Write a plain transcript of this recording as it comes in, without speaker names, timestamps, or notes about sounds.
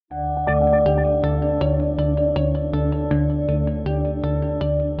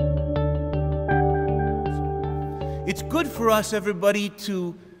good for us, everybody,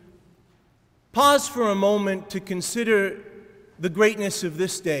 to pause for a moment to consider the greatness of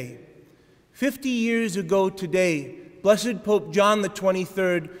this day. 50 years ago today, Blessed Pope John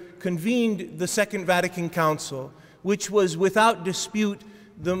XXIII convened the Second Vatican Council, which was without dispute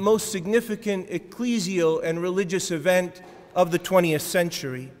the most significant ecclesial and religious event of the 20th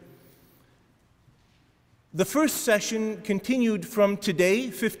century. The first session continued from today,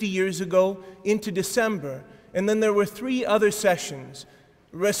 50 years ago, into December, and then there were 3 other sessions,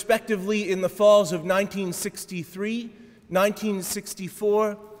 respectively in the falls of 1963, 1964,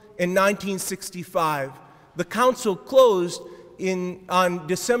 and 1965. The council closed on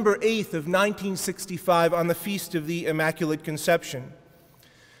December 8th of 1965 on the Feast of the Immaculate Conception.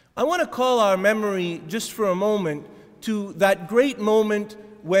 I want to call our memory just for a moment to that great moment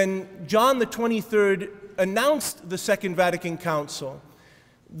when John XXIII announced the Second Vatican Council.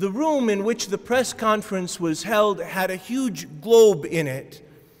 The room in which the press conference was held had a huge globe in it,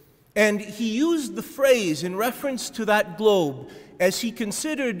 and he used the phrase in reference to that globe as he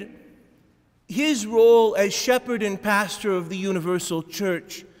considered his role as shepherd and pastor of the universal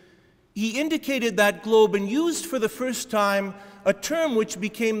church. He indicated that globe and used for the first time a term which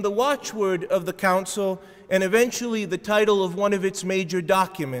became the watchword of the council and eventually the title of one of its major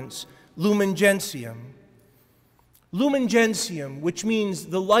documents, Lumen Gentium. Lumen Gentium, which means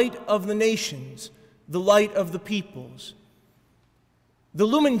the light of the nations, the light of the peoples. The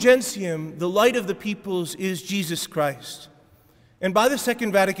Lumen Gentium, the light of the peoples, is Jesus Christ. And by the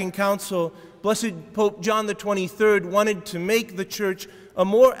Second Vatican Council, Blessed Pope John XXIII wanted to make the Church a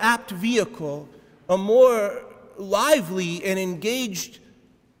more apt vehicle, a more lively and engaged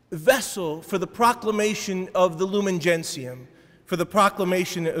vessel for the proclamation of the Lumen Gentium, for the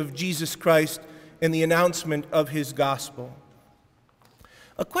proclamation of Jesus Christ and the announcement of his gospel.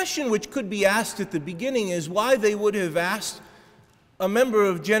 A question which could be asked at the beginning is why they would have asked a member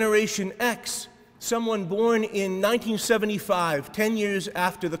of Generation X, someone born in 1975, 10 years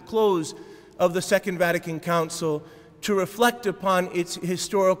after the close of the Second Vatican Council, to reflect upon its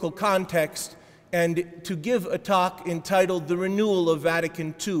historical context and to give a talk entitled The Renewal of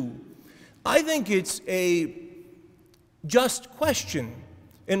Vatican II. I think it's a just question,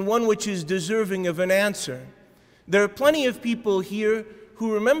 and one which is deserving of an answer. There are plenty of people here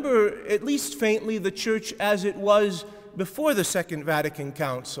who remember, at least faintly, the Church as it was before the Second Vatican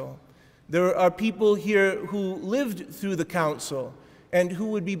Council. There are people here who lived through the Council and who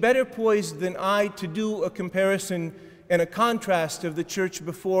would be better poised than I to do a comparison and a contrast of the Church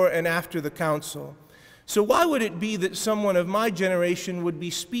before and after the Council. So why would it be that someone of my generation would be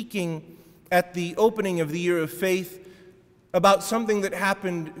speaking at the opening of the Year of Faith about something that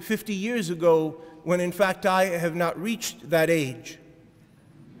happened 50 years ago when in fact I have not reached that age?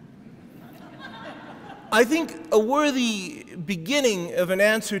 I think a worthy beginning of an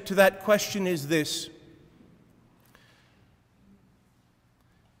answer to that question is this: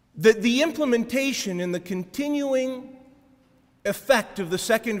 that the implementation and the continuing effect of the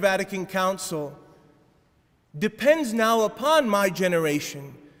Second Vatican Council depends now upon my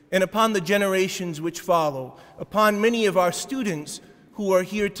generation and upon the generations which follow, upon many of our students who are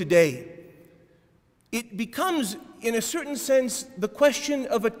here today. It becomes, in a certain sense, the question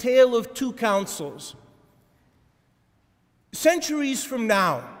of a tale of two councils. Centuries from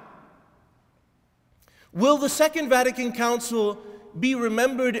now, will the Second Vatican Council be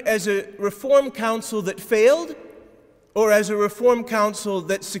remembered as a Reformed Council that failed or as a Reformed Council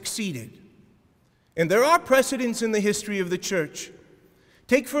that succeeded? And there are precedents in the history of the Church.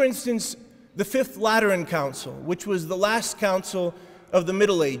 Take, for instance, the Fifth Lateran Council, which was the last council of the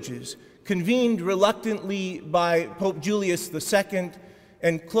Middle Ages, convened reluctantly by Pope Julius II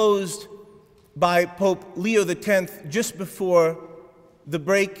and closed by Pope Leo X just before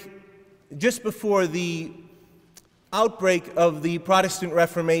the outbreak of the Protestant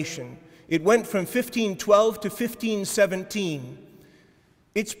Reformation. It went from 1512 to 1517.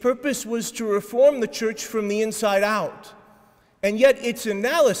 Its purpose was to reform the Church from the inside out. And yet its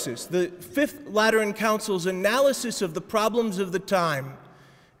analysis, the Fifth Lateran Council's analysis of the problems of the time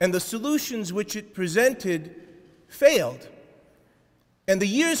and the solutions which it presented, failed. And the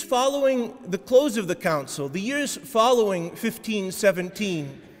years following the close of the Council, the years following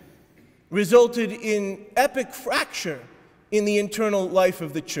 1517, resulted in epic fracture in the internal life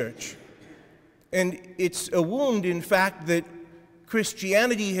of the Church. And it's a wound, in fact, that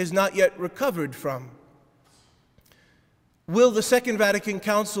Christianity has not yet recovered from. Will the Second Vatican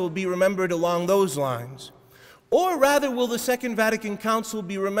Council be remembered along those lines? Or rather, will the Second Vatican Council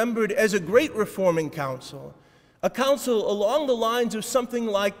be remembered as a great reforming council, a council along the lines of something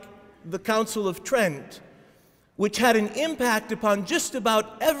like the Council of Trent, which had an impact upon just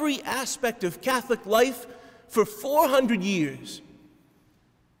about every aspect of Catholic life for 400 years,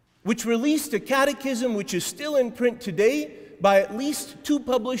 which released a catechism which is still in print today by at least 2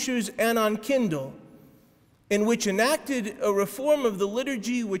 publishers and on Kindle, in which enacted a reform of the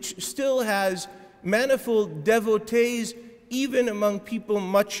liturgy which still has manifold devotees even among people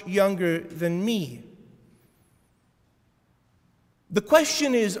much younger than me. The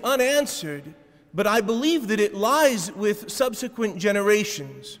question is unanswered, but I believe that it lies with subsequent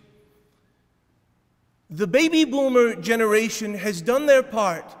generations. The baby boomer generation has done their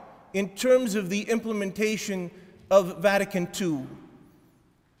part in terms of the implementation of Vatican II.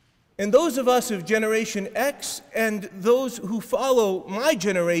 And those of us of Generation X and those who follow my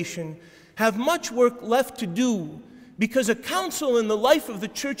generation have much work left to do, because a council in the life of the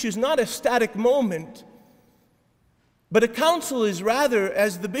Church is not a static moment, but a council is rather,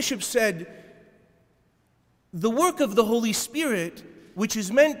 as the bishop said, the work of the Holy Spirit, which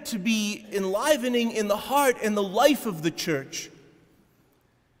is meant to be enlivening in the heart and the life of the Church.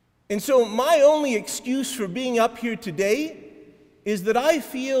 And so my only excuse for being up here today is that I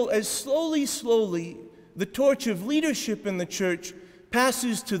feel as slowly, the torch of leadership in the Church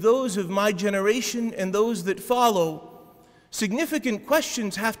passes to those of my generation and those that follow, significant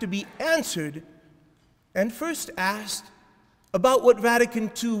questions have to be answered and first asked about what Vatican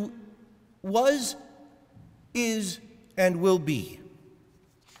II was, is, and will be.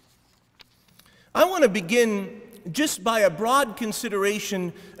 I want to begin just by a broad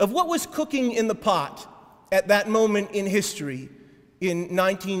consideration of what was cooking in the pot at that moment in history in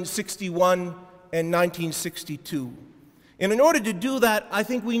 1961 and 1962. And in order to do that, I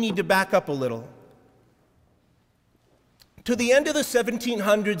think we need to back up a little. To the end of the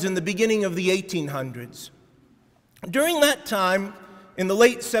 1700s and the beginning of the 1800s. During that time, in the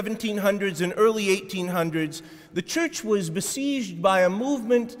late 1700s and early 1800s, the Church was besieged by a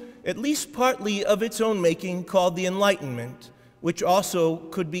movement, at least partly of its own making, called the Enlightenment, which also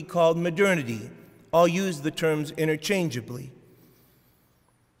could be called modernity. I'll use the terms interchangeably.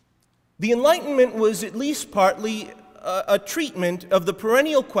 The Enlightenment was at least partly a treatment of the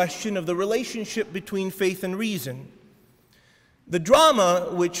perennial question of the relationship between faith and reason. The drama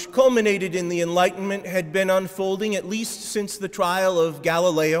which culminated in the Enlightenment had been unfolding at least since the trial of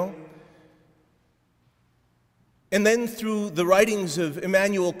Galileo, and then through the writings of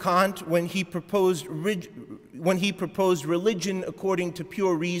Immanuel Kant when he proposed religion according to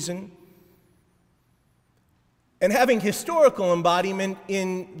pure reason, and having historical embodiment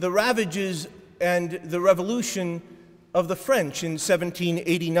in the ravages and the revolution of the French in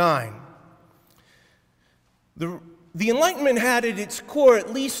 1789. The Enlightenment had at its core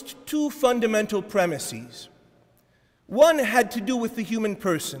at least 2 fundamental premises. One had to do with the human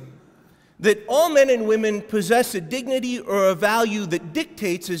person, that all men and women possess a dignity or a value that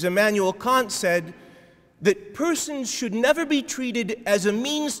dictates, as Immanuel Kant said, that persons should never be treated as a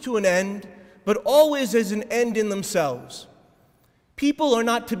means to an end, but always as an end in themselves. People are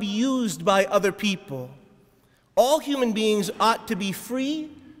not to be used by other people. All human beings ought to be free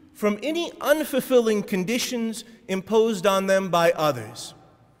from any unfulfilling conditions imposed on them by others.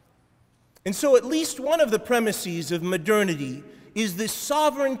 And so at least one of the premises of modernity is the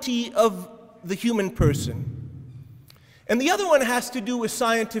sovereignty of the human person. And the other one has to do with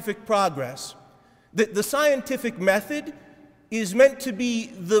scientific progress, that the scientific method is meant to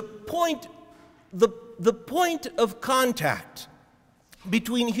be the point of contact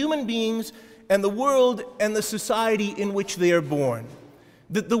between human beings and the world and the society in which they are born.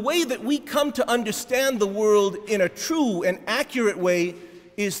 That the way that we come to understand the world in a true and accurate way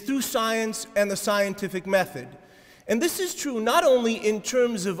is through science and the scientific method. And this is true not only in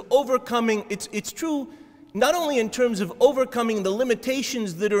terms of overcoming, it's true not only in terms of overcoming the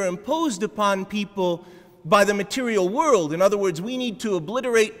limitations that are imposed upon people by the material world. In other words, we need to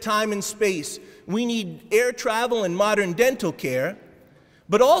obliterate time and space. We need air travel and modern dental care,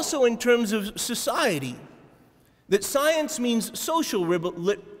 but also in terms of society. That science means social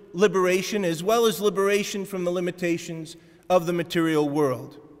liberation as well as liberation from the limitations of the material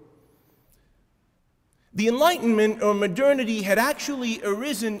world. The Enlightenment or modernity had actually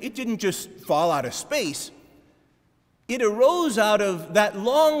arisen, it didn't just fall out of space. It arose out of that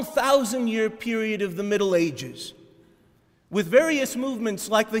long 1,000-year period of the Middle Ages, with various movements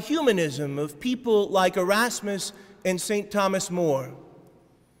like the humanism of people like Erasmus and St. Thomas More,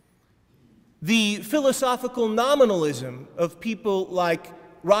 the philosophical nominalism of people like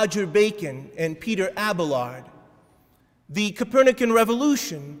Roger Bacon and Peter Abelard, the Copernican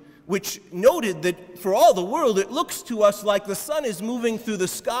Revolution, which noted that for all the world it looks to us like the sun is moving through the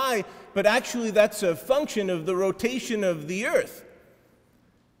sky, but actually that's a function of the rotation of the earth.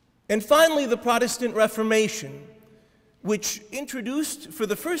 And finally, the Protestant Reformation, which introduced for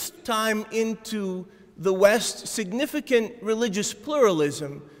the first time into the West significant religious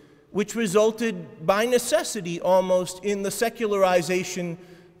pluralism, which resulted by necessity almost in the secularization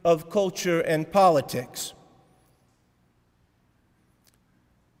of culture and politics.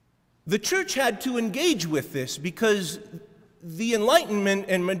 The church had to engage with this because the Enlightenment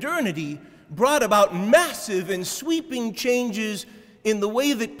and modernity brought about massive and sweeping changes in the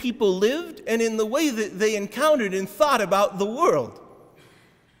way that people lived and in the way that they encountered and thought about the world.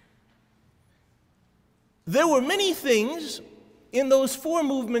 There were many things in those four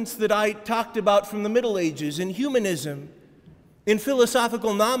movements that I talked about from the Middle Ages, in humanism, in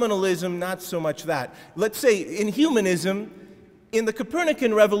philosophical nominalism, not so much that. Let's say in humanism, in the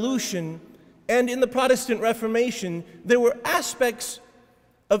Copernican Revolution, and in the Protestant Reformation, there were aspects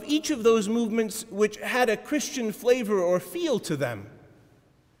of each of those movements which had a Christian flavor or feel to them.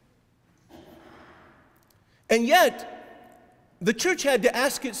 And yet, the church had to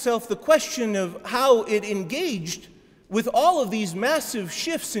ask itself the question of how it engaged with all of these massive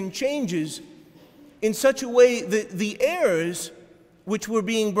shifts and changes in such a way that the errors which were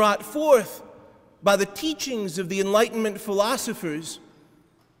being brought forth by the teachings of the Enlightenment philosophers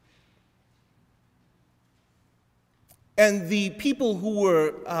and the people who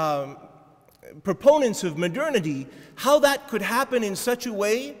were proponents of modernity, how that could happen in such a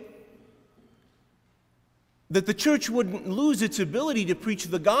way that the church wouldn't lose its ability to preach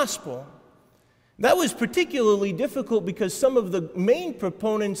the gospel. That was particularly difficult because some of the main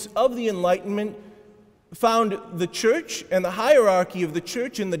proponents of the Enlightenment found the church and the hierarchy of the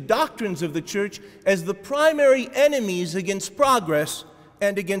church and the doctrines of the church as the primary enemies against progress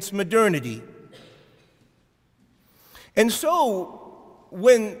and against modernity. And so,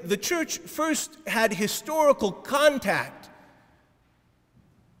 when the church first had historical contact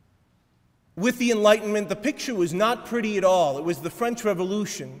with the Enlightenment, the picture was not pretty at all. It was the French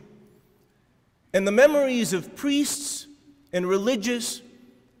Revolution. And the memories of priests and religious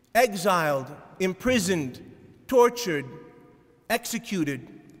exiled, imprisoned, tortured, executed,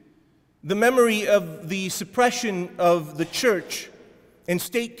 the memory of the suppression of the church and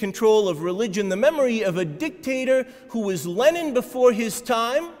state control of religion, the memory of a dictator who was Lenin before his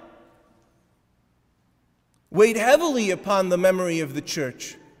time, weighed heavily upon the memory of the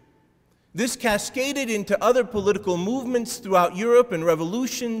church. This cascaded into other political movements throughout Europe and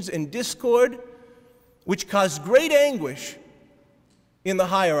revolutions and discord, which caused great anguish in the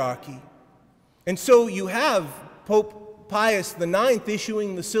hierarchy. And so you have Pope Pius IX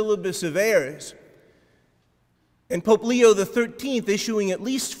issuing the Syllabus of Errors, and Pope Leo XIII issuing at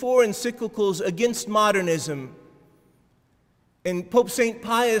least 4 encyclicals against modernism, and Pope St.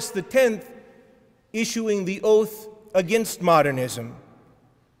 Pius X issuing the oath against modernism.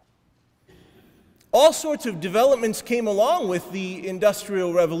 All sorts of developments came along with the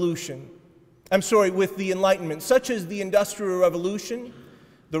Industrial Revolution. With the Enlightenment, such as the Industrial Revolution,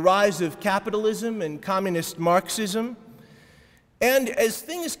 the rise of capitalism and communist Marxism. And as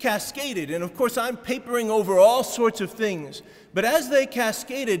things cascaded, and of course I'm papering over all sorts of things, but as they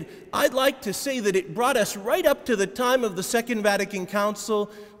cascaded, I'd like to say that it brought us right up to the time of the Second Vatican Council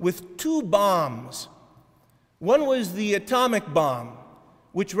with 2 bombs. One was the atomic bomb,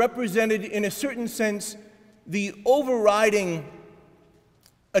 which represented, in a certain sense, the overriding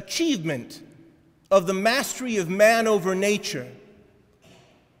achievement of the mastery of man over nature.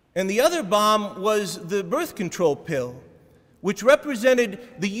 And the other bomb was the birth control pill, which represented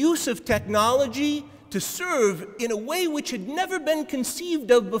the use of technology to serve in a way which had never been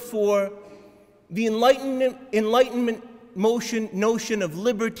conceived of before the Enlightenment notion of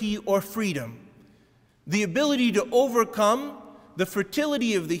liberty or freedom, the ability to overcome the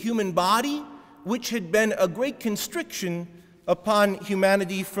fertility of the human body, which had been a great constriction upon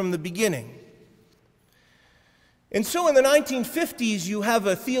humanity from the beginning. And so in the 1950s, you have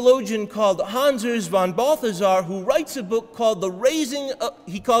a theologian called Hans Urs von Balthasar who writes a book called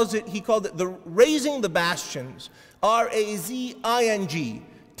he called it the Raising the Bastions, R-A-Z-I-N-G,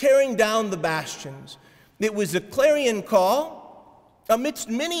 tearing down the bastions. It was a clarion call, amidst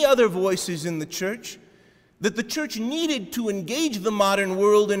many other voices in the church, that the church needed to engage the modern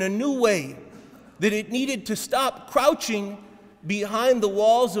world in a new way, that it needed to stop crouching behind the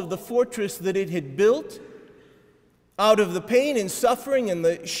walls of the fortress that it had built, out of the pain and suffering and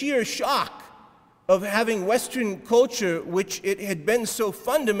the sheer shock of having Western culture, which it had been so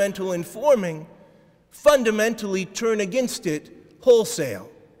fundamental in forming, fundamentally turn against it wholesale.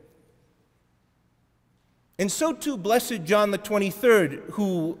 And so too, Blessed John the 23rd,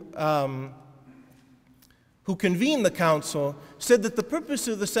 who convened the council, said that the purpose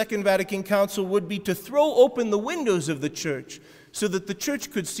of the Second Vatican Council would be to throw open the windows of the church so that the church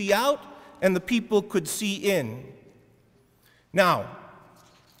could see out and the people could see in. Now,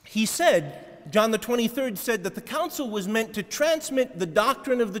 he said, John the 23rd said that the council was meant to transmit the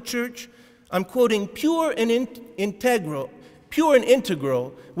doctrine of the church, I'm quoting, pure and integral,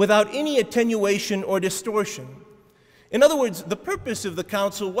 without any attenuation or distortion. In other words, the purpose of the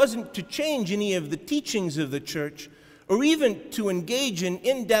council wasn't to change any of the teachings of the church or even to engage in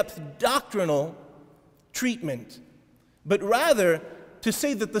in-depth doctrinal treatment, but rather to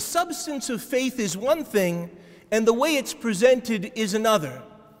say that the substance of faith is one thing and the way it's presented is another,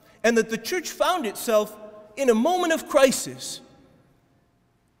 and that the church found itself in a moment of crisis,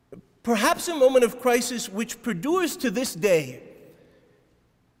 perhaps a moment of crisis which perdures to this day,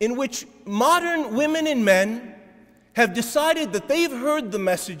 in which modern women and men have decided that they've heard the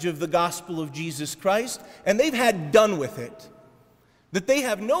message of the gospel of Jesus Christ and they've had done with it. That they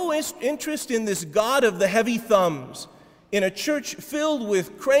have no interest in this God of the heavy thumbs, in a church filled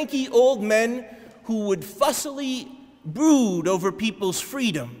with cranky old men who would fussily brood over people's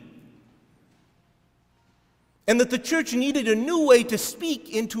freedom. And that the church needed a new way to speak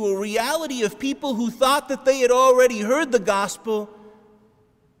into a reality of people who thought that they had already heard the gospel,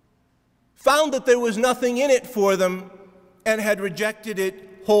 found that there was nothing in it for them, and had rejected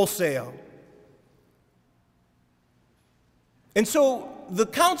it wholesale. And so the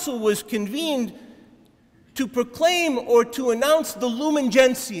council was convened to proclaim or to announce the Lumen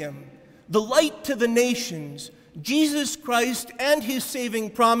Gentium, the light to the nations, Jesus Christ and his saving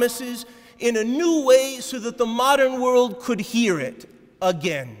promises in a new way so that the modern world could hear it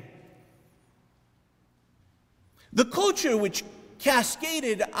again. The culture which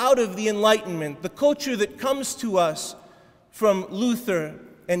cascaded out of the Enlightenment, the culture that comes to us from Luther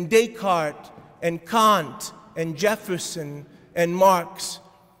and Descartes and Kant and Jefferson and Marx,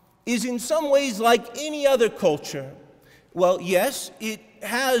 is in some ways like any other culture. Well, yes, it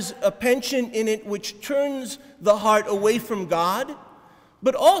has a penchant in it which turns the heart away from God,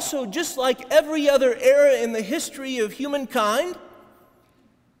 but also, just like every other era in the history of humankind,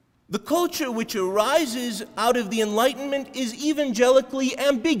 the culture which arises out of the Enlightenment is evangelically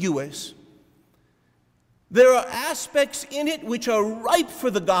ambiguous. There are aspects in it which are ripe for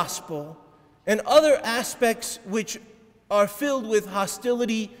the gospel, and other aspects which are filled with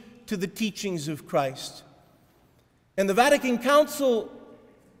hostility to the teachings of Christ. And the Vatican Council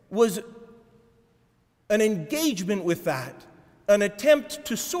was an engagement with that, an attempt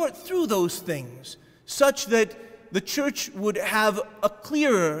to sort through those things such that the church would have a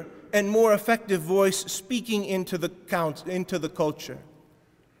clearer and more effective voice speaking into the culture.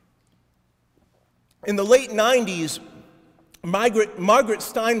 In the late 90s, Margaret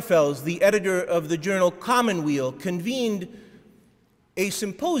Steinfels, the editor of the journal Commonweal, convened a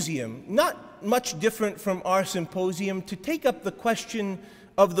symposium, not much different from our symposium, to take up the question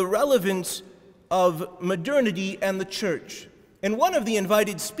of the relevance of modernity and the church. And one of the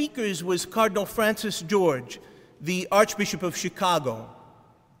invited speakers was Cardinal Francis George, the Archbishop of Chicago.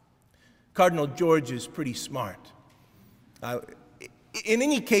 Cardinal George is pretty smart. In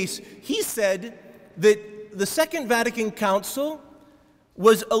any case, he said that the Second Vatican Council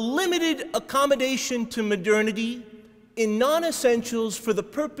was a limited accommodation to modernity in non-essentials for the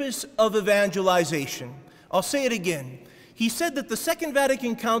purpose of evangelization. I'll say it again. He said that the Second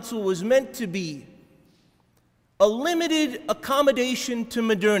Vatican Council was meant to be a limited accommodation to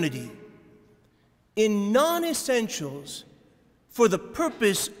modernity in non-essentials for the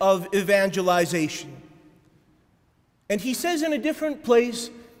purpose of evangelization. And he says in a different place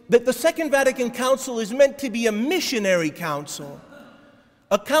that the Second Vatican Council is meant to be a missionary council,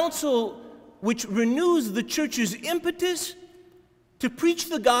 a council which renews the church's impetus to preach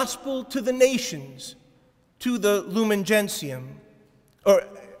the gospel to the nations, to the Lumen Gentium, or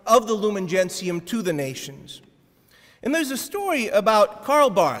of the Lumen Gentium to the nations. And there's a story about Karl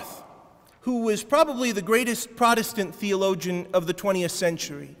Barth, who was probably the greatest Protestant theologian of the 20th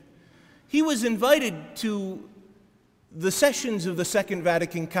century. He was invited to the sessions of the Second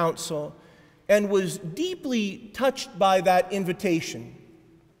Vatican Council and was deeply touched by that invitation.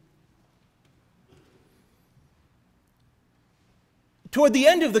 Toward the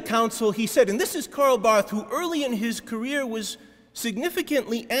end of the council, he said, and this is Karl Barth, who early in his career was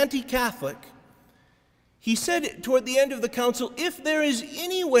significantly anti-Catholic. He said toward the end of the council, if there is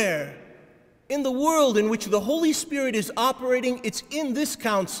anywhere in the world in which the Holy Spirit is operating, it's in this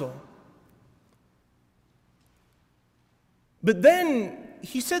council. But then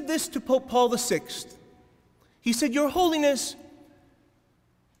he said this to Pope Paul VI. He said, "Your Holiness,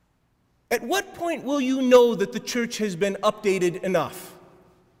 at what point will you know that the church has been updated enough?"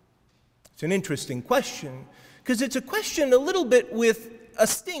 It's an interesting question, because it's a question a little bit with a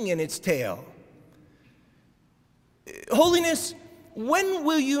sting in its tail. Holiness, when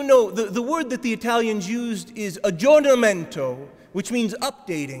will you know? The word that the Italians used is aggiornamento, which means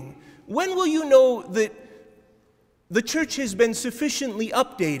updating. When will you know that the church has been sufficiently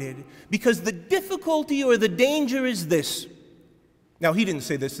updated? Because the difficulty or the danger is this. Now, he didn't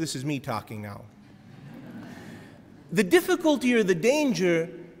say this. This is me talking now. The difficulty or the danger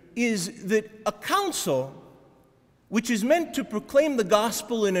is that a council, which is meant to proclaim the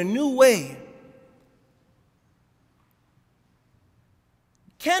gospel in a new way,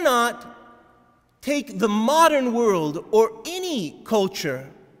 cannot take the modern world or any culture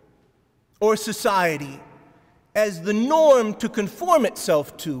or society as the norm to conform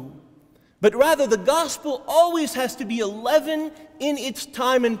itself to, but rather the gospel always has to be a leaven in its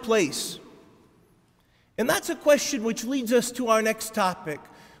time and place. And that's a question which leads us to our next topic,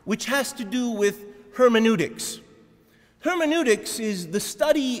 which has to do with hermeneutics. Hermeneutics is the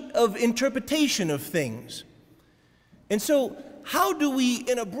study of interpretation of things. And so, how do we,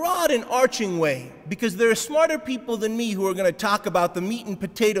 in a broad and arching way, because there are smarter people than me who are going to talk about the meat and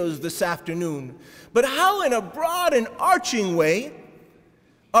potatoes this afternoon, but how in a broad and arching way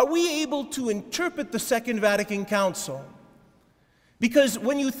are we able to interpret the Second Vatican Council? Because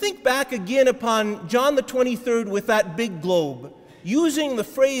when you think back again upon John the 23rd with that big globe, using the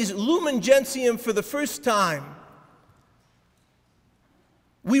phrase Lumen Gentium for the first time,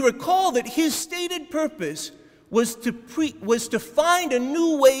 we recall that his stated purpose was to find a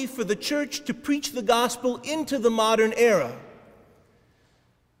new way for the church to preach the gospel into the modern era.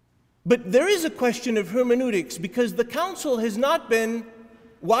 But there is a question of hermeneutics, because the council has not been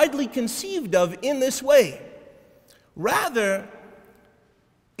widely conceived of in this way. Rather,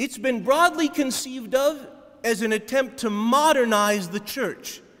 it's been broadly conceived of as an attempt to modernize the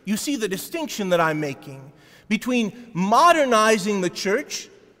church. You see the distinction that I'm making between modernizing the church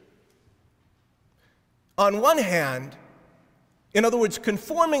on one hand, in other words,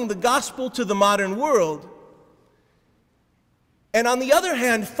 conforming the gospel to the modern world, and on the other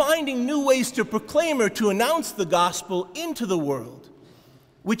hand, finding new ways to proclaim or to announce the gospel into the world,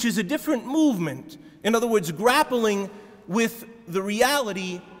 which is a different movement. In other words, grappling with the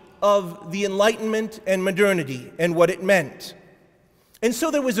reality of the Enlightenment and modernity and what it meant. And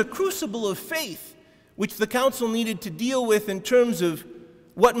so there was a crucible of faith which the council needed to deal with in terms of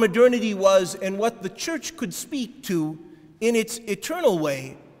what modernity was and what the church could speak to in its eternal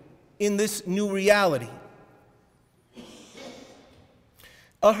way in this new reality.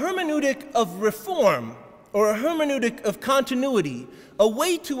 A hermeneutic of reform, or a hermeneutic of continuity, a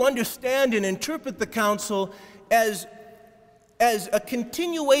way to understand and interpret the council as a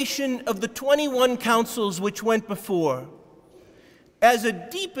continuation of the 21 councils which went before, as a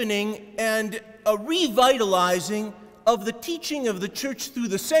deepening and a revitalizing of the teaching of the church through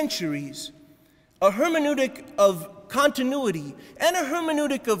the centuries, a hermeneutic of continuity and a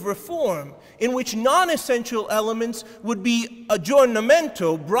hermeneutic of reform, in which non-essential elements would be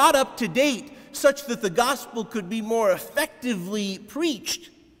aggiornamento, brought up to date, such that the gospel could be more effectively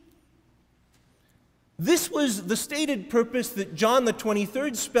preached. This was the stated purpose that John the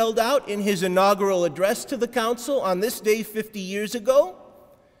 23rd spelled out in his inaugural address to the council on this day 50 years ago.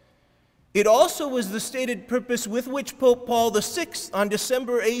 It also was the stated purpose with which Pope Paul VI, on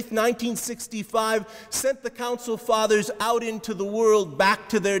December 8, 1965, sent the Council Fathers out into the world back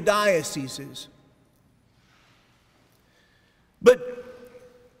to their dioceses. But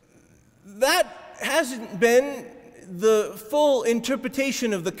that hasn't been the full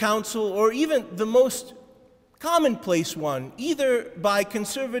interpretation of the Council, or even the most commonplace one, either by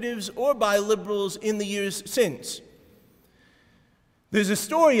conservatives or by liberals in the years since. There's a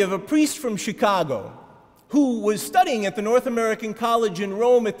story of a priest from Chicago who was studying at the North American College in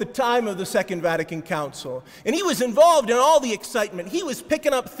Rome at the time of the Second Vatican Council. And he was involved in all the excitement. He was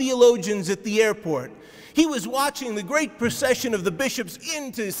picking up theologians at the airport. He was watching the great procession of the bishops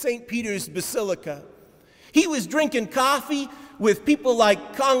into St. Peter's Basilica. He was drinking coffee with people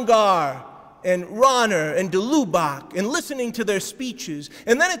like Congar and Ronner and de Lubac and listening to their speeches.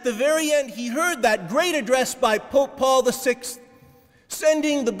 And then at the very end, he heard that great address by Pope Paul VI,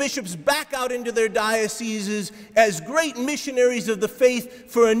 sending the bishops back out into their dioceses as great missionaries of the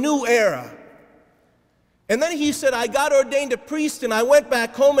faith for a new era. And then he said, I got ordained a priest and I went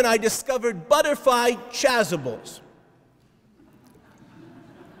back home and I discovered butterfly chasubles.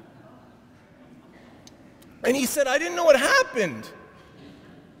 And he said, I didn't know what happened.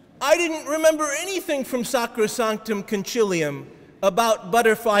 I didn't remember anything from Sacrosanctum Concilium about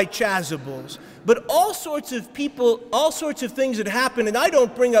butterfly chasubles. But all sorts of people, all sorts of things that happen, and I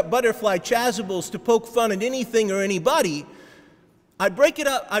don't bring up butterfly chasubles to poke fun at anything or anybody. I bring it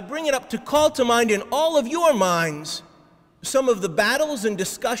up to call to mind in all of your minds some of the battles and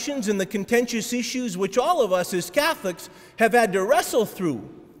discussions and the contentious issues which all of us as Catholics have had to wrestle through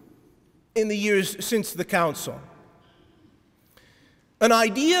in the years since the Council. An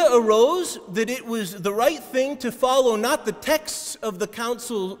idea arose that it was the right thing to follow not the texts of the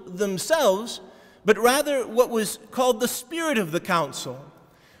Council themselves, but rather what was called the spirit of the Council.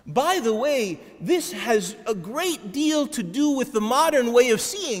 By the way, this has a great deal to do with the modern way of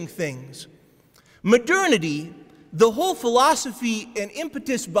seeing things. Modernity, the whole philosophy and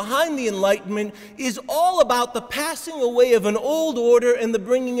impetus behind the Enlightenment, is all about the passing away of an old order and the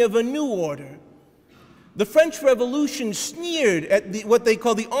bringing of a new order. The French Revolution sneered at what they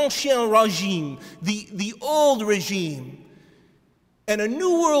call the ancien régime, the old regime. And a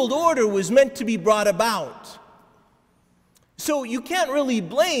new world order was meant to be brought about. So you can't really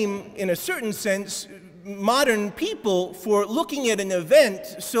blame, in a certain sense, modern people for looking at an event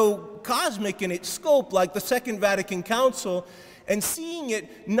so cosmic in its scope like the Second Vatican Council and seeing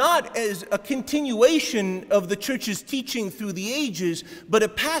it not as a continuation of the Church's teaching through the ages, but a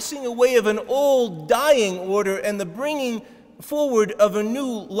passing away of an old dying order and the bringing forward of a new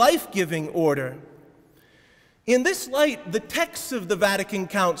life-giving order. In this light, the texts of the Vatican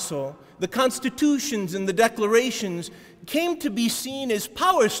Council, the constitutions and the declarations, came to be seen as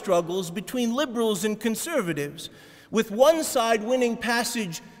power struggles between liberals and conservatives, with one side winning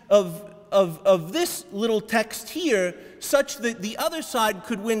passage of this little text here, such that the other side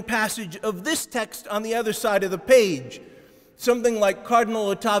could win passage of this text on the other side of the page. Something like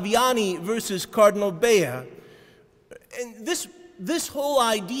Cardinal Ottaviani versus Cardinal Bea. And this whole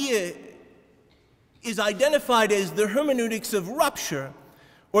idea is identified as the hermeneutics of rupture,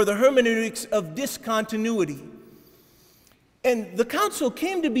 or the hermeneutics of discontinuity. And the Council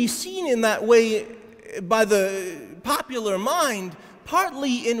came to be seen in that way by the popular mind,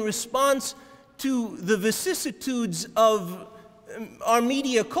 partly in response to the vicissitudes of our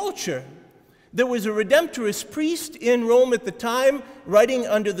media culture. There was a Redemptorist priest in Rome at the time, writing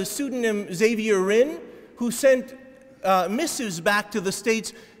under the pseudonym Xavier Rin, who sent missives back to the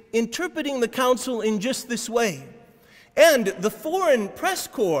States interpreting the Council in just this way. And the foreign press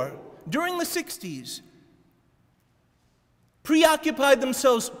corps during the 60s preoccupied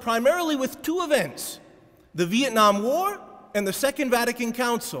themselves primarily with two events, the Vietnam War and the Second Vatican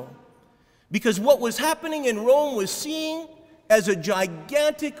Council, because what was happening in Rome was seen as a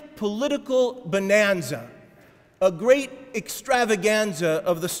gigantic political bonanza, a great extravaganza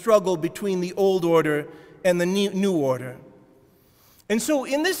of the struggle between the old order and the new order. And so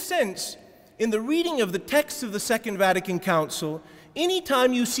in this sense, in the reading of the texts of the Second Vatican Council,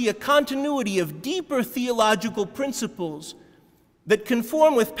 anytime you see a continuity of deeper theological principles that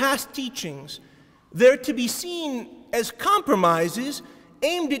conform with past teachings, they're to be seen as compromises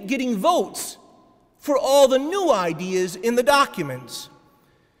aimed at getting votes for all the new ideas in the documents.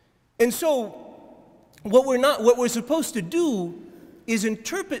 And so what we're supposed to do is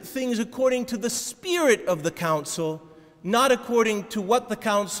interpret things according to the spirit of the Council, not according to what the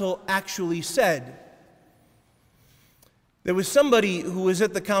Council actually said. There was somebody who was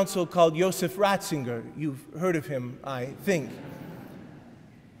at the Council called Joseph Ratzinger. You've heard of him, I think.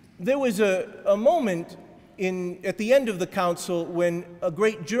 There was a moment at the end of the Council when a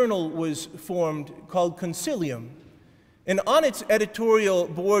great journal was formed called Concilium. And on its editorial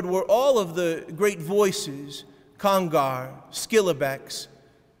board were all of the great voices, Congar, Schillebeeckx,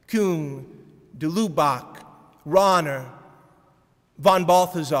 Kuhn, de Lubac, Rahner, von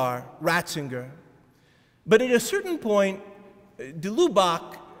Balthasar, Ratzinger. But at a certain point, de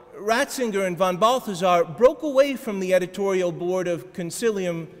Lubac, Ratzinger, and von Balthasar broke away from the editorial board of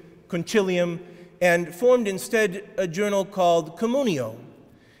Concilium, and formed instead a journal called Communio.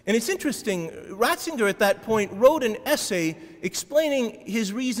 And it's interesting, Ratzinger at that point wrote an essay explaining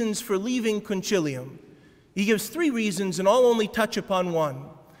his reasons for leaving Concilium. He gives 3 reasons, and I'll only touch upon one.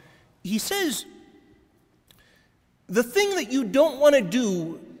 He says, the thing that you don't want to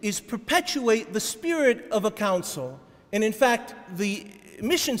do is perpetuate the spirit of a council. And in fact, the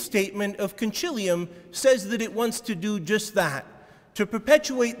mission statement of Concilium says that it wants to do just that, to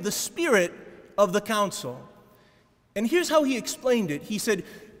perpetuate the spirit of the council. And here's how he explained it. He said,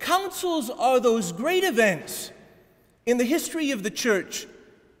 councils are those great events in the history of the Church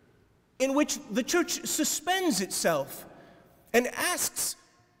in which the Church suspends itself and asks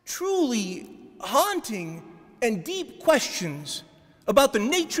truly haunting and deep questions about the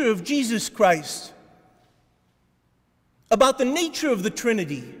nature of Jesus Christ, about the nature of the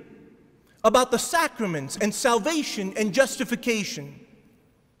Trinity, about the sacraments and salvation and justification,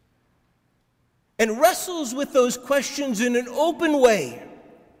 and wrestles with those questions in an open way,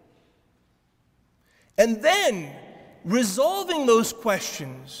 and then, resolving those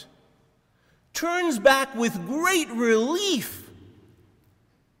questions, turns back with great relief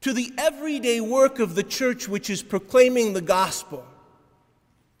to the everyday work of the church, which is proclaiming the gospel.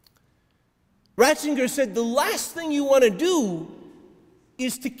 Ratzinger said the last thing you want to do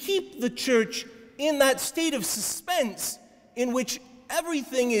is to keep the church in that state of suspense in which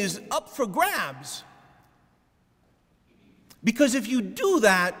everything is up for grabs. Because if you do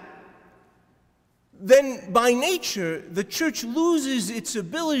that, then by nature, the church loses its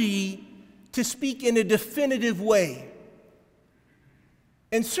ability to speak in a definitive way.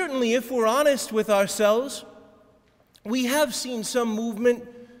 And certainly, if we're honest with ourselves, we have seen some movement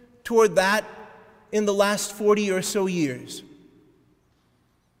toward that in the last 40 or so years,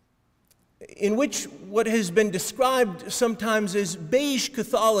 in which what has been described sometimes as beige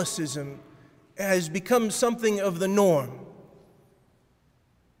Catholicism has become something of the norm.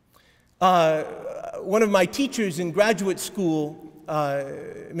 One of my teachers in graduate school,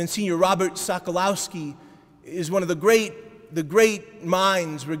 Monsignor Robert Sokolowski, is one of the great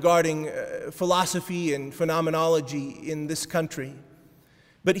minds regarding philosophy and phenomenology in this country.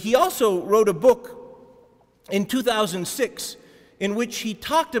 But he also wrote a book in 2006 in which he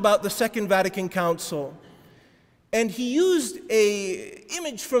talked about the Second Vatican Council, and he used an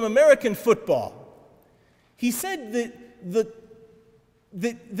image from American football. He said that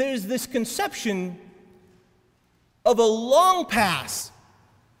there's this conception of a long pass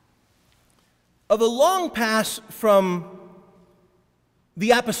from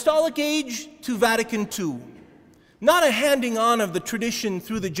the apostolic age to Vatican II. Not a handing on of the tradition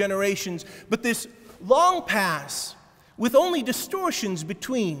through the generations, but this long pass with only distortions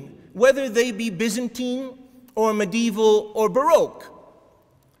between, whether they be Byzantine or medieval or Baroque.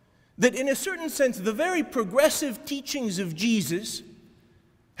 That in a certain sense, the very progressive teachings of Jesus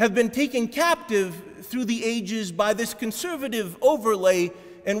have been taken captive through the ages by this conservative overlay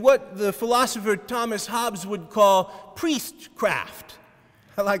and what the philosopher Thomas Hobbes would call priestcraft.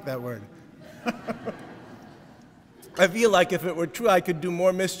 I like that word. I feel like if it were true, I could do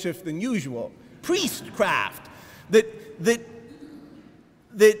more mischief than usual. Priestcraft. That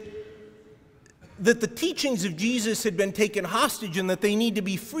the teachings of Jesus had been taken hostage and that they need to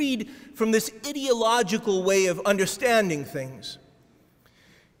be freed from this ideological way of understanding things.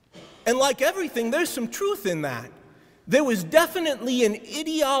 And like everything, there's some truth in that. There was definitely an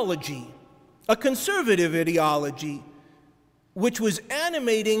ideology, a conservative ideology, which was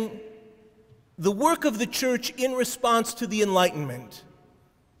animating the work of the church in response to the Enlightenment,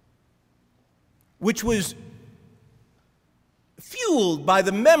 which was fueled by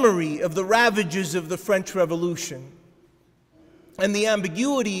the memory of the ravages of the French Revolution and the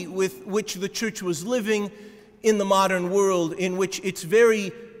ambiguity with which the church was living in the modern world, in which its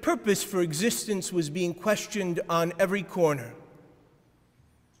very purpose for existence was being questioned on every corner.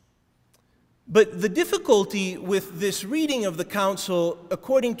 But the difficulty with this reading of the Council,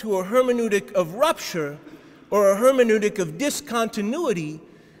 according to a hermeneutic of rupture or a hermeneutic of discontinuity,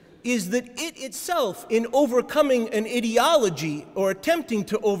 is that it itself, in overcoming an ideology or attempting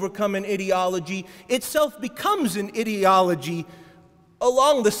to overcome an ideology, itself becomes an ideology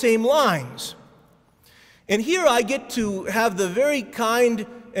along the same lines. And here I get to have the very kind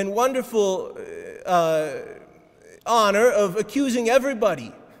and wonderful honor of accusing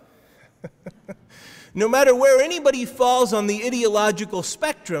everybody. No matter where anybody falls on the ideological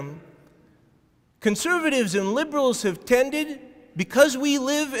spectrum, conservatives and liberals have tended, because we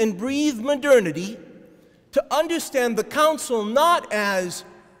live and breathe modernity, to understand the Council not as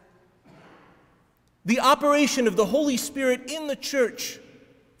the operation of the Holy Spirit in the church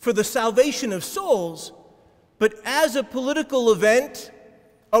for the salvation of souls, but as a political event,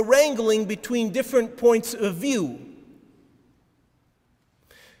 a wrangling between different points of view.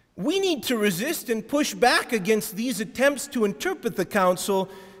 We need to resist and push back against these attempts to interpret the Council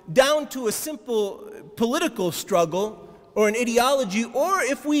down to a simple political struggle or an ideology, or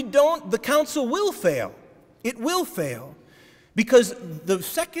if we don't, the Council will fail. It will fail. Because the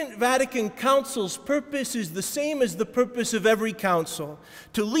Second Vatican Council's purpose is the same as the purpose of every council: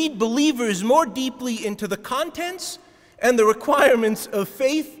 to lead believers more deeply into the contents and the requirements of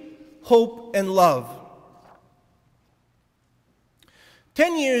faith, hope, and love.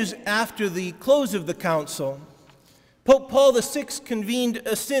 10 years after the close of the Council, Pope Paul VI convened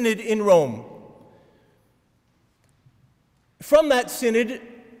a synod in Rome. From that synod,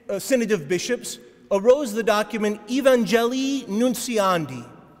 synod of bishops, arose the document Evangelii Nunciandi,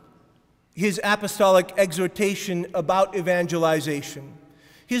 his apostolic exhortation about evangelization.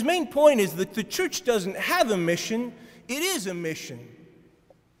 His main point is that the church doesn't have a mission, it is a mission.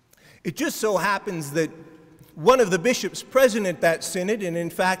 It just so happens that one of the bishops present at that synod, and in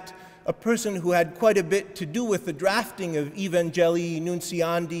fact a person who had quite a bit to do with the drafting of Evangelii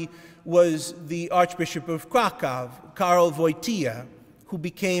Nunciandi, was the Archbishop of Krakow, Karol Wojtyła, who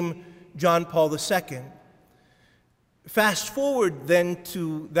became John Paul II. Fast forward then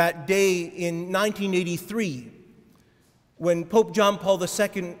to that day in 1983, when Pope John Paul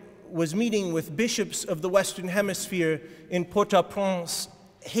II was meeting with bishops of the Western Hemisphere in Port-au-Prince,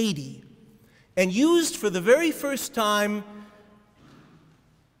 Haiti, and used for the very first time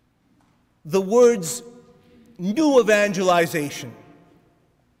the words new evangelization.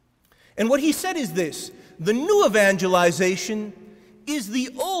 And what he said is this: the new evangelization is the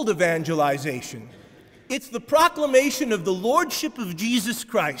old evangelization. It's the proclamation of the Lordship of Jesus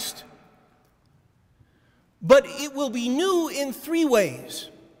Christ. But it will be new in three ways: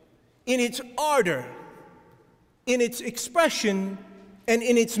 in its ardor, in its expression, and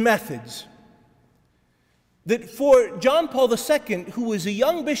in its methods. That for John Paul II, who was a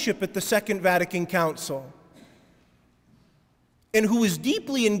young bishop at the Second Vatican Council, and who was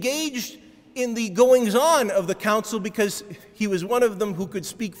deeply engaged in the goings-on of the council because he was one of them who could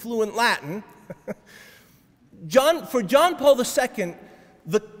speak fluent Latin, for John Paul II,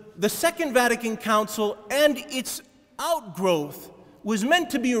 the Second Vatican Council and its outgrowth was meant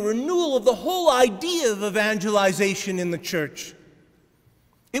to be a renewal of the whole idea of evangelization in the church.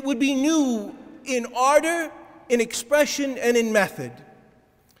 It would be new in ardor, in expression, and in method.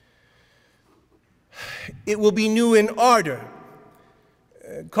 It will be new in ardor.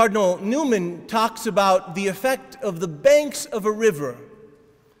 Cardinal Newman talks about the effect of the banks of a river.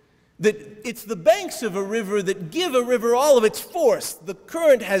 That it's the banks of a river that give a river all of its force. The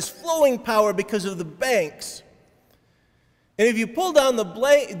current has flowing power because of the banks. And if you pull down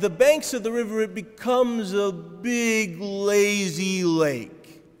the banks of the river, it becomes a big, lazy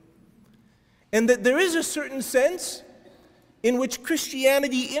lake. And that there is a certain sense in which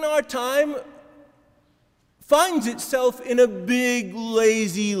Christianity in our time finds itself in a big,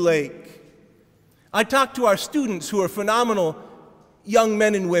 lazy lake. I talk to our students who are phenomenal young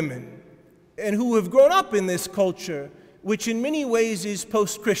men and women, and who have grown up in this culture, which in many ways is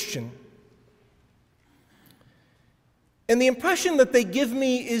post-Christian. And the impression that they give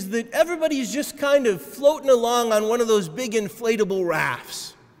me is that everybody's just kind of floating along on one of those big inflatable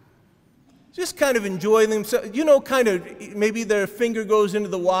rafts. Just kind of enjoying themselves, you know, kind of maybe their finger goes into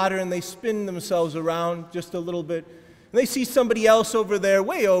the water and they spin themselves around just a little bit. And they see somebody else over there,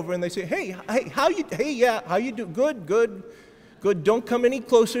 way over, and they say, hey, how you do? Good, don't come any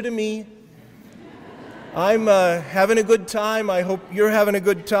closer to me. I'm having a good time. I hope you're having a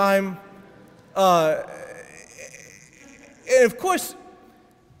good time. And of course,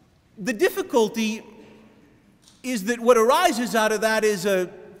 the difficulty is that what arises out of that is a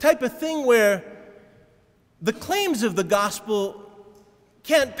type of thing where the claims of the gospel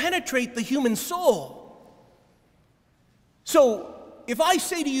can't penetrate the human soul. So if I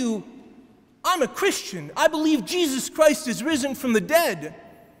say to you, I'm a Christian, I believe Jesus Christ is risen from the dead,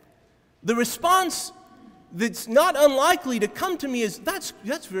 the response that's not unlikely to come to me is, that's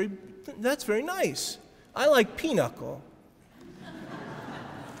very nice. I like pinochle.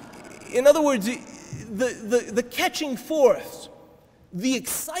 In other words, the catching forth, the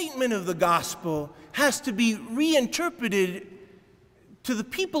excitement of the gospel has to be reinterpreted to the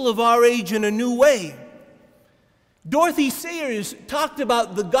people of our age in a new way. Dorothy Sayers talked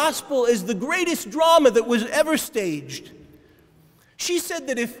about the gospel as the greatest drama that was ever staged. She said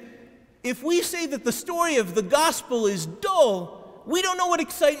that if we say that the story of the gospel is dull, we don't know what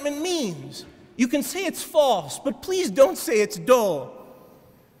excitement means. You can say it's false, but please don't say it's dull.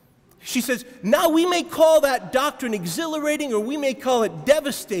 She says, now we may call that doctrine exhilarating, or we may call it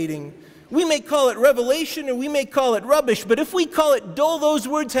devastating. We may call it revelation, or we may call it rubbish, but if we call it dull, those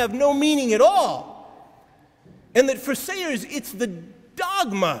words have no meaning at all. And that for Sayers, it's the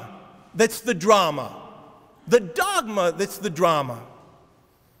dogma that's the drama. The dogma that's the drama.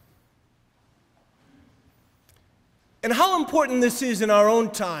 And how important this is in our own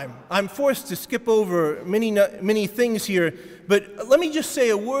time. I'm forced to skip over many things here, but let me just say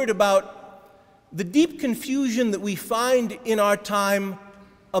a word about the deep confusion that we find in our time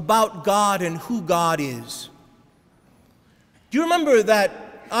about God and who God is. Do you remember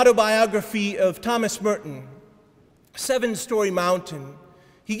that autobiography of Thomas Merton, Seven Storey Mountain?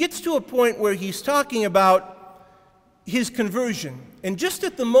 He gets to a point where he's talking about his conversion. And just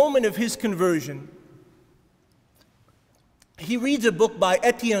at the moment of his conversion, he reads a book by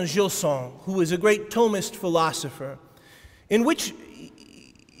Etienne Gilson, who is a great Thomist philosopher, in which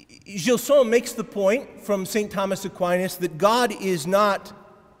Gilson makes the point from St. Thomas Aquinas that God is not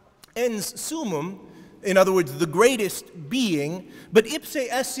ens summum, in other words, the greatest being, but ipse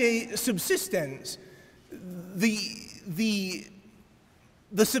esse subsistens, the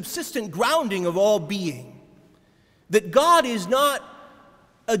subsistent grounding of all being. That God is not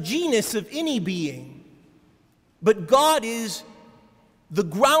a genus of any being, but God is the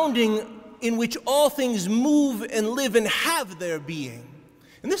grounding in which all things move and live and have their being.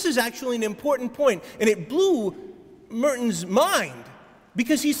 And this is actually an important point, and it blew Merton's mind,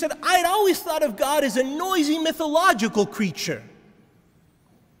 because he said, I'd always thought of God as a noisy mythological creature.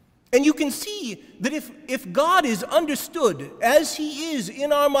 And you can see that if God is understood as he is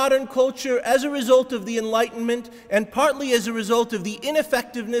in our modern culture as a result of the Enlightenment and partly as a result of the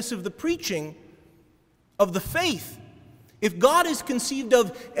ineffectiveness of the preaching of the faith, if God is conceived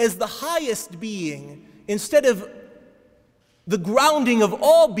of as the highest being instead of the grounding of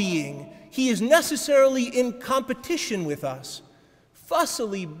all being, he is necessarily in competition with us,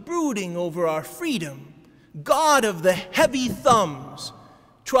 fussily brooding over our freedom, God of the heavy thumbs,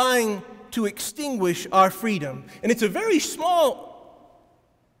 trying to extinguish our freedom. And it's a very small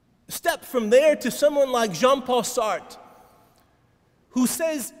step from there to someone like Jean-Paul Sartre, who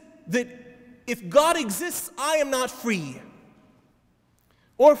says that if God exists, I am not free.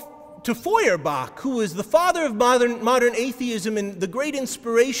 Or to Feuerbach, who is the father of modern atheism and the great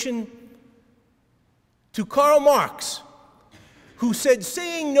inspiration to Karl Marx, who said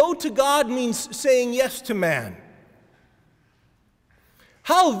saying no to God means saying yes to man.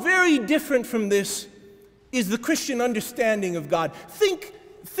 How very different from this is the Christian understanding of God.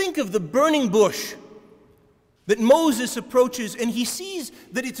 Think of the burning bush that Moses approaches, and he sees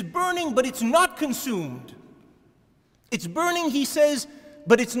that it's burning, but it's not consumed. It's burning, he says,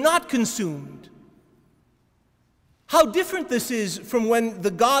 but it's not consumed. How different this is from when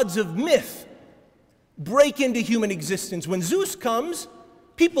the gods of myth break into human existence. When Zeus comes,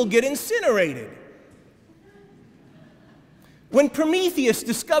 people get incinerated. When Prometheus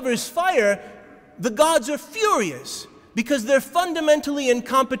discovers fire, the gods are furious because they're fundamentally in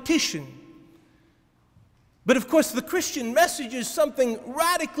competition. But of course, the Christian message is something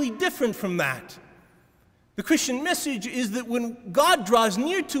radically different from that. The Christian message is that when God draws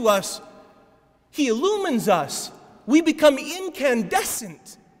near to us, he illumines us. We become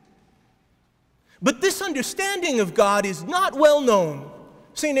incandescent. But this understanding of God is not well known.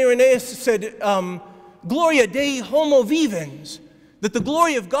 St. Irenaeus said, Gloria Dei homo vivens, that the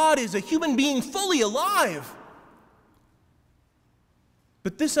glory of God is a human being fully alive.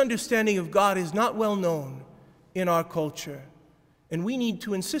 But this understanding of God is not well known in our culture, and we need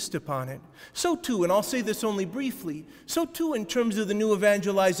to insist upon it. So too, and I'll say this only briefly, so too in terms of the new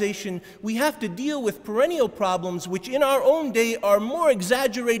evangelization, we have to deal with perennial problems which in our own day are more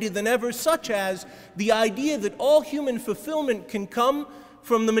exaggerated than ever, such as the idea that all human fulfillment can come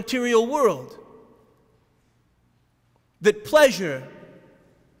from the material world. That pleasure,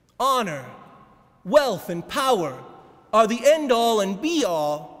 honor, wealth, and power are the end-all and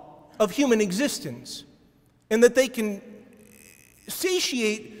be-all of human existence, and that they can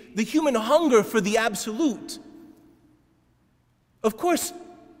satiate the human hunger for the absolute. Of course,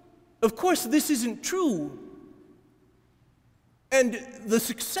 this isn't true. And the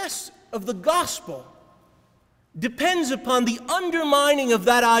success of the gospel depends upon the undermining of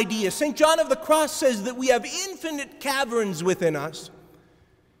that idea. St. John of the Cross says that we have infinite caverns within us.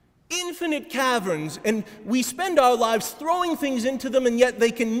 Infinite caverns, and we spend our lives throwing things into them, and yet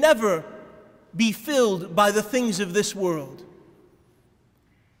they can never be filled by the things of this world.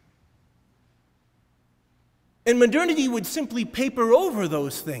 And modernity would simply paper over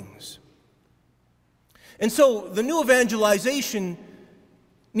those things. And so the new evangelization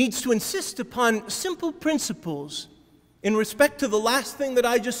needs to insist upon simple principles in respect to the last thing that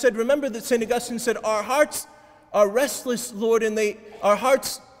I just said. Remember that St. Augustine said, our hearts are restless, Lord, and our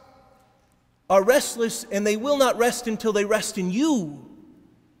hearts are restless, and they will not rest until they rest in you.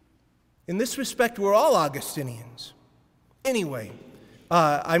 In this respect, we're all Augustinians. Anyway,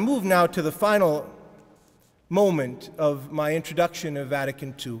 I move now to the final moment of my introduction of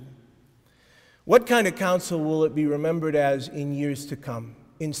Vatican II. What kind of council will it be remembered as in years to come,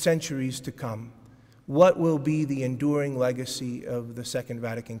 in centuries to come? What will be the enduring legacy of the Second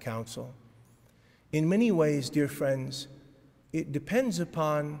Vatican Council? In many ways, dear friends, it depends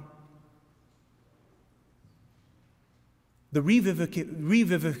upon the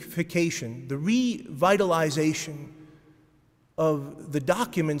revivification, the revitalization of the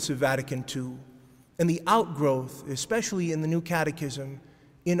documents of Vatican II and the outgrowth, especially in the New Catechism,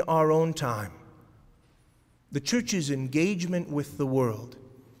 in our own time. The Church's engagement with the world,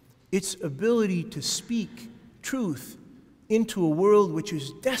 its ability to speak truth into a world which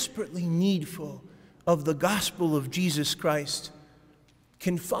is desperately needful of the gospel of Jesus Christ,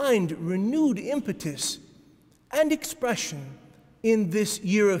 can find renewed impetus and expression in this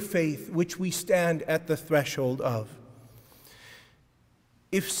year of faith which we stand at the threshold of.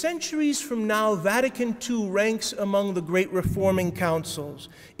 If centuries from now Vatican II ranks among the great reforming councils,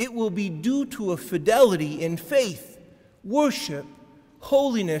 it will be due to a fidelity in faith, worship,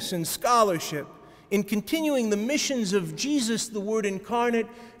 holiness, and scholarship in continuing the missions of Jesus, the Word incarnate,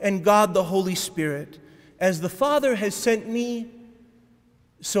 and God the Holy Spirit. As the Father has sent me,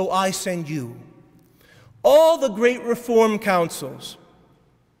 so I send you. All the great reform councils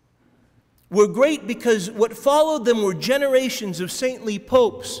were great because what followed them were generations of saintly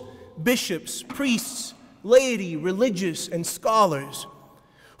popes, bishops, priests, laity, religious, and scholars,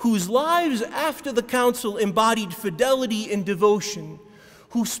 whose lives after the council embodied fidelity and devotion,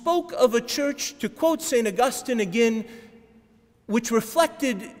 who spoke of a church, to quote St. Augustine again, which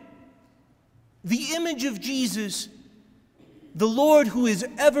reflected the image of Jesus, the Lord who is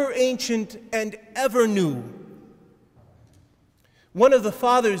ever ancient and ever new. One of the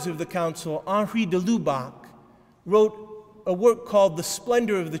fathers of the council, Henri de Lubac, wrote a work called The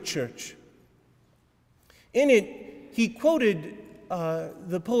Splendor of the Church. In it, he quoted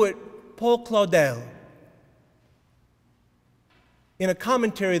the poet Paul Claudel in a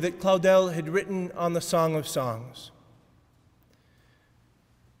commentary that Claudel had written on the Song of Songs.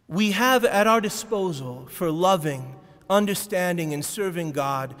 We have at our disposal for loving, understanding, and serving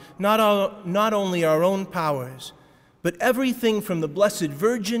God not only our own powers, but everything from the Blessed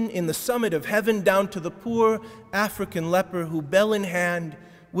Virgin in the summit of heaven down to the poor African leper who, bell in hand,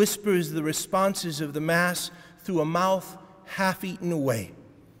 whispers the responses of the Mass through a mouth half-eaten away.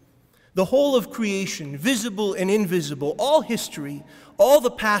 The whole of creation, visible and invisible, all history, all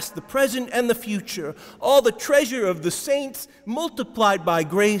the past, the present, and the future, all the treasure of the saints multiplied by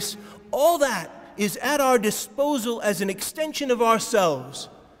grace, all that is at our disposal as an extension of ourselves,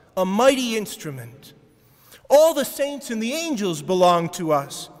 a mighty instrument. All the saints and the angels belong to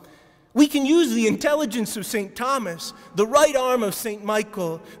us. We can use the intelligence of St. Thomas, the right arm of St.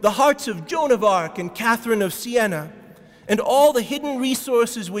 Michael, the hearts of Joan of Arc and Catherine of Siena, and all the hidden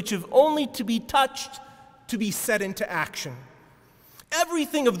resources which have only to be touched to be set into action.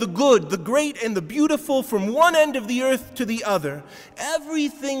 Everything of the good, the great, and the beautiful from one end of the earth to the other,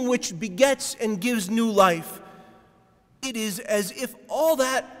 everything which begets and gives new life, it is as if all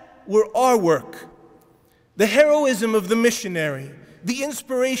that were our work. The heroism of the missionary, the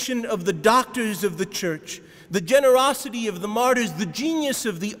inspiration of the doctors of the church, the generosity of the martyrs, the genius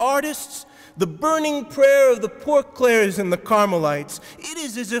of the artists, the burning prayer of the Port Clares and the Carmelites. It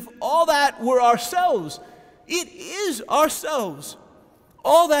is as if all that were ourselves. It is ourselves.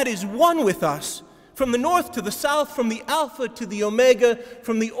 All that is one with us, from the north to the south, from the Alpha to the Omega,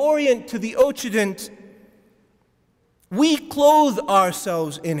 from the Orient to the Occident. We clothe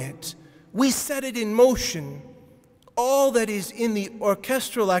ourselves in it. We set it in motion. All that is in the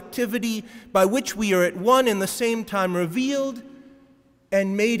orchestral activity by which we are at one and the same time revealed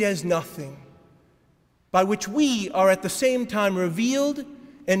and made as nothing, by which we are at the same time revealed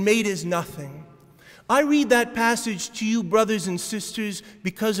and made as nothing. I read that passage to you, brothers and sisters,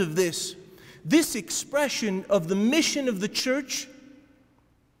 because of this. This expression of the mission of the church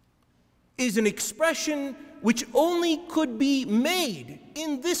is an expression which only could be made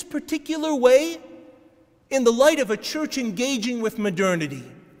in this particular way in the light of a church engaging with modernity.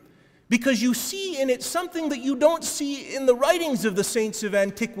 Because you see in it something that you don't see in the writings of the saints of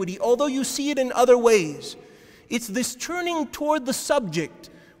antiquity, although you see it in other ways. It's this turning toward the subject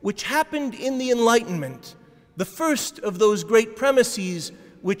which happened in the Enlightenment, the first of those great premises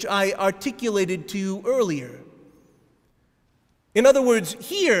which I articulated to you earlier. In other words,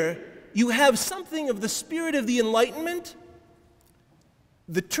 here you have something of the spirit of the Enlightenment,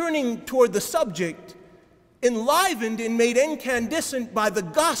 the turning toward the subject, enlivened and made incandescent by the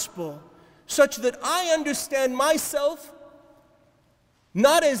gospel, such that I understand myself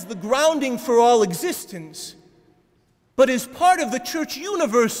not as the grounding for all existence, but as part of the church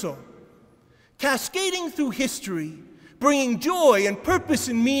universal, cascading through history, bringing joy and purpose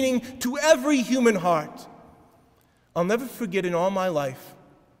and meaning to every human heart. I'll never forget in all my life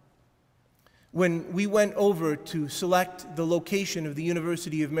when we went over to select the location of the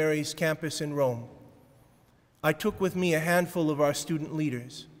University of Mary's campus in Rome. I took with me a handful of our student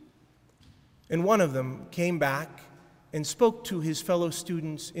leaders, and one of them came back and spoke to his fellow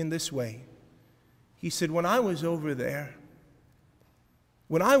students in this way. He said, when I was over there,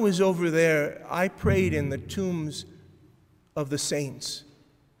 I prayed in the tombs of the saints,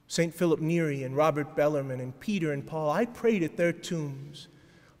 St. Philip Neri and Robert Bellarmine and Peter and Paul. I prayed at their tombs.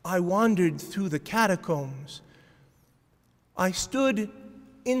 I wandered through the catacombs. I stood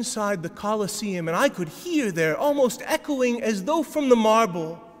inside the Colosseum, and I could hear there, almost echoing as though from the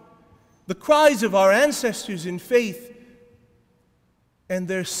marble, the cries of our ancestors in faith and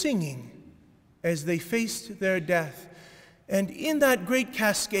their singing as they faced their death. And in that great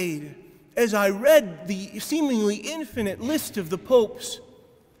cascade, as I read the seemingly infinite list of the popes,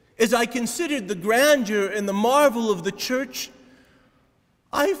 as I considered the grandeur and the marvel of the church,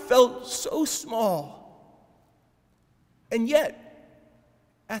 I felt so small. And yet,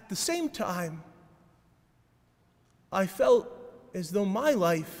 at the same time, I felt as though my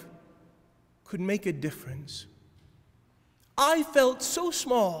life could make a difference. I felt so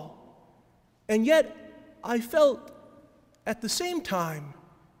small, and yet I felt at the same time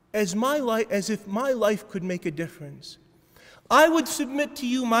as if my life could make a difference. I would submit to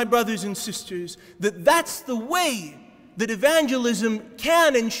you, my brothers and sisters, that that's the way that evangelism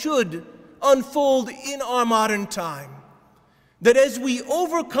can and should unfold in our modern time. That as we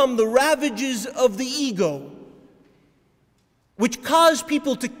overcome the ravages of the ego, which cause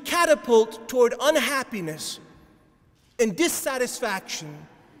people to catapult toward unhappiness and dissatisfaction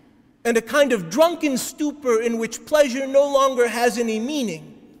and a kind of drunken stupor in which pleasure no longer has any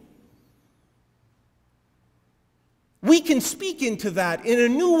meaning, we can speak into that in a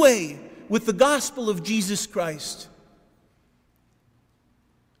new way with the gospel of Jesus Christ.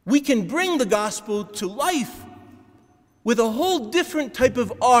 We can bring the gospel to life with a whole different type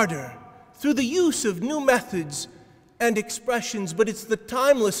of ardor through the use of new methods and expressions, but it's the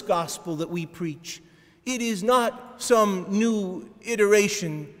timeless gospel that we preach. It is not some new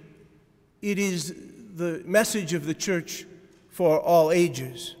iteration. It is the message of the church for all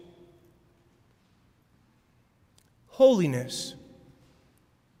ages. Holiness.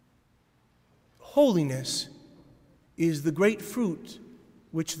 Holiness is the great fruit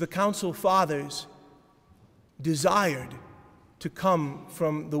which the Council Fathers desired to come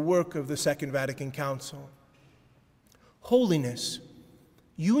from the work of the Second Vatican Council. Holiness,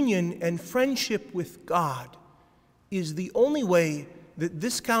 union and friendship with God, is the only way that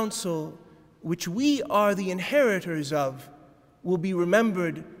this council, which we are the inheritors of, will be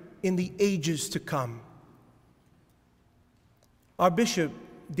remembered in the ages to come. Our Bishop,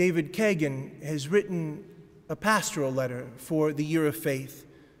 David Kagan, has written a pastoral letter for the Year of Faith,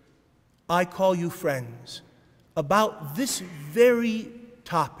 I Call You Friends, about this very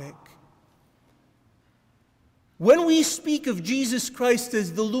topic. When we speak of Jesus Christ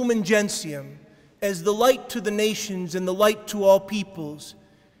as the Lumen Gentium, as the light to the nations and the light to all peoples,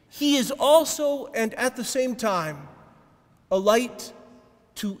 he is also, and at the same time, a light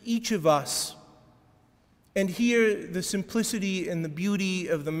to each of us. And here the simplicity and the beauty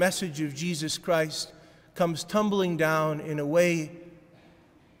of the message of Jesus Christ comes tumbling down in a way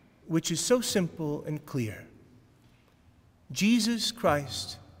which is so simple and clear. Jesus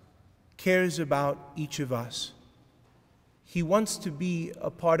Christ cares about each of us. He wants to be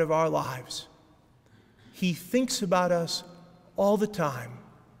a part of our lives. He thinks about us all the time.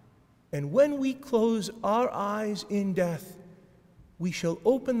 And when we close our eyes in death, we shall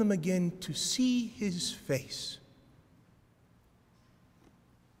open them again to see his face.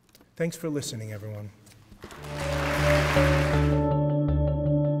 Thanks for listening, everyone.